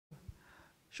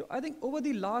Sure. I think over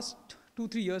the last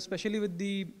 2-3 years, especially with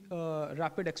the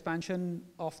rapid expansion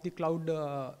of the cloud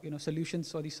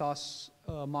solutions or the SaaS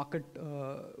market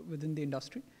within the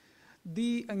industry,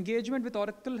 the engagement with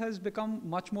Oracle has become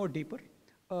much more deeper.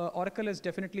 Oracle has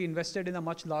definitely invested in a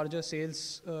much larger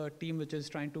sales team, which is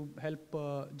trying to help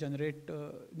generate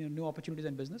new opportunities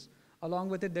in business. Along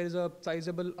with it, there is a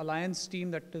sizable alliance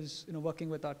team that is working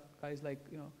with our guys like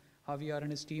Javier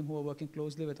and his team, who are working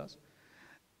closely with us.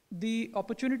 The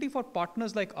opportunity for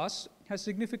partners like us has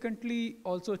significantly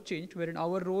also changed, wherein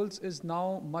our roles is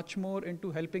now much more into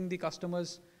helping the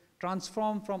customers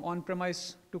transform from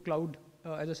on-premise to cloud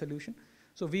as a solution.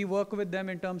 So we work with them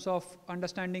in terms of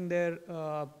understanding their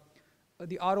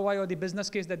the ROI or the business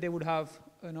case that they would have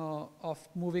of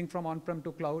moving from on-prem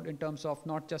to cloud, in terms of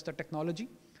not just the technology,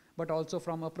 but also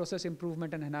from a process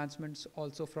improvement and enhancements,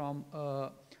 also from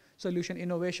solution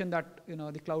innovation that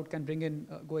the cloud can bring in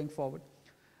going forward.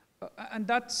 And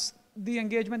that's the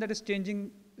engagement that is changing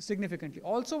significantly.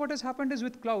 Also, what has happened is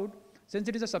with cloud, since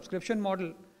it is a subscription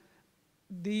model,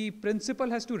 the principal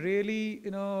has to really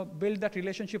build that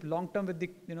relationship long term with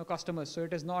the customers. So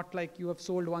it is not like you have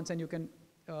sold once and you can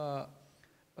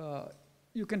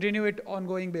renew it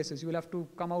ongoing basis. You will have to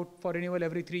come out for renewal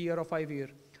every 3 year or 5 year,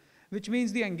 which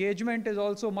means the engagement is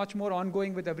also much more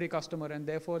ongoing with every customer, and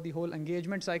therefore the whole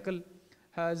engagement cycle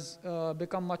has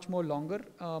become much more longer,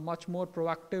 much more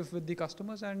proactive with the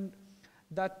customers, and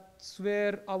that's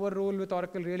where our role with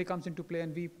Oracle really comes into play,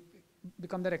 and we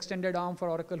become their extended arm for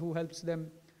Oracle, who helps them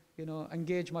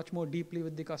engage much more deeply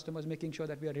with the customers, making sure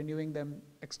that we are renewing them,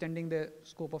 extending their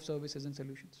scope of services and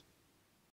solutions.